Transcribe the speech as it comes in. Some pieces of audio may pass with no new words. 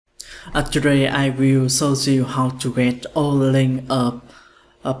Today I will show you how to get all link of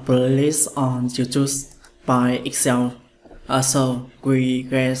a playlist on YouTube by Excel. So we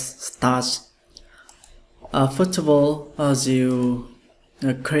get started. First of all, you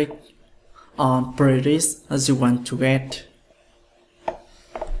click on playlist as you want to get,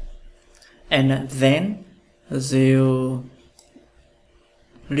 and then you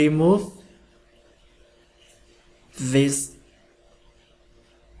remove this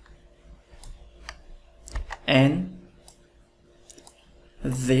and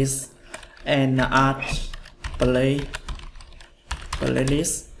this and add playlist.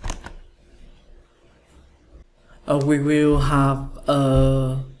 We will have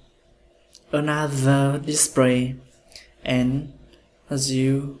another display, and as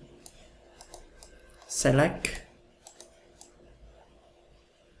you select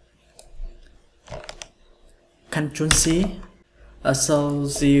Ctrl C, so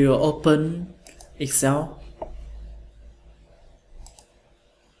you open Excel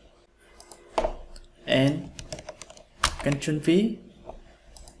and Ctrl V.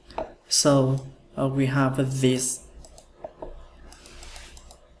 So we have this.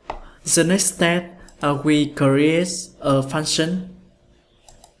 The next step, we create a function.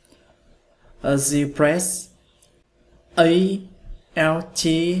 As you press Alt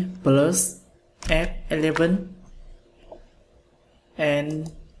plus F11,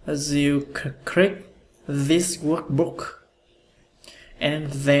 and as you click this workbook,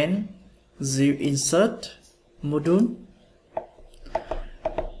 and then you insert module.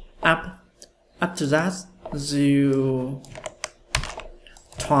 After that, you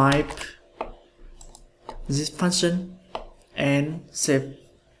type this function and save.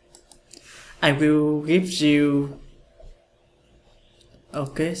 I will give you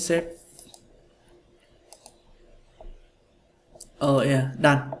save. Oh yeah,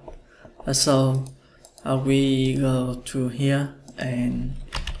 done. So we go to here and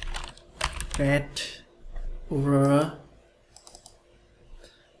GetURL.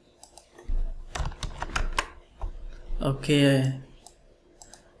 Okay,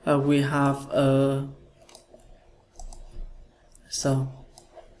 we have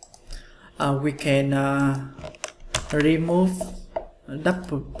we can remove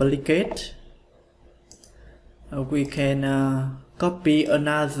duplicate. We can copy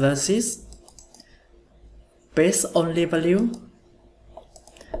another sheet, paste only value,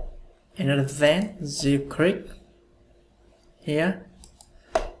 and then you click here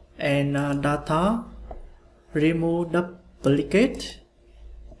and data, remove duplicate,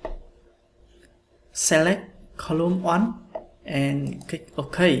 select column 1 and click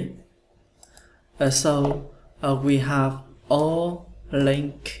OK. So we have all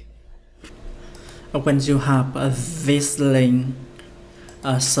link. When you have this link,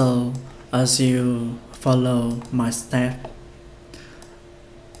 so as you follow my step,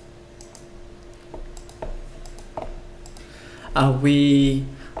 we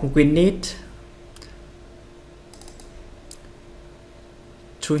need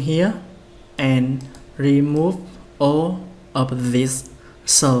to here and remove all of this,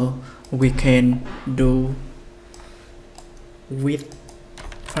 so we can do with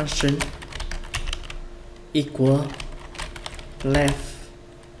function equal left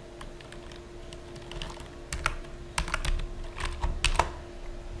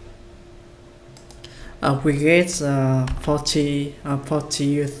we get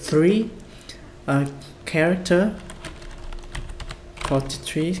 43 character,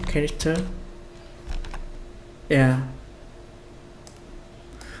 43 character. Yeah,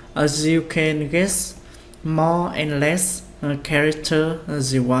 as you can guess, more and less character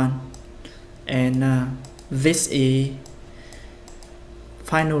as you want, and this is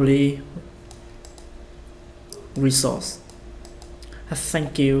finally resource.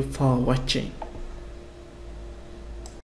 Thank you for watching.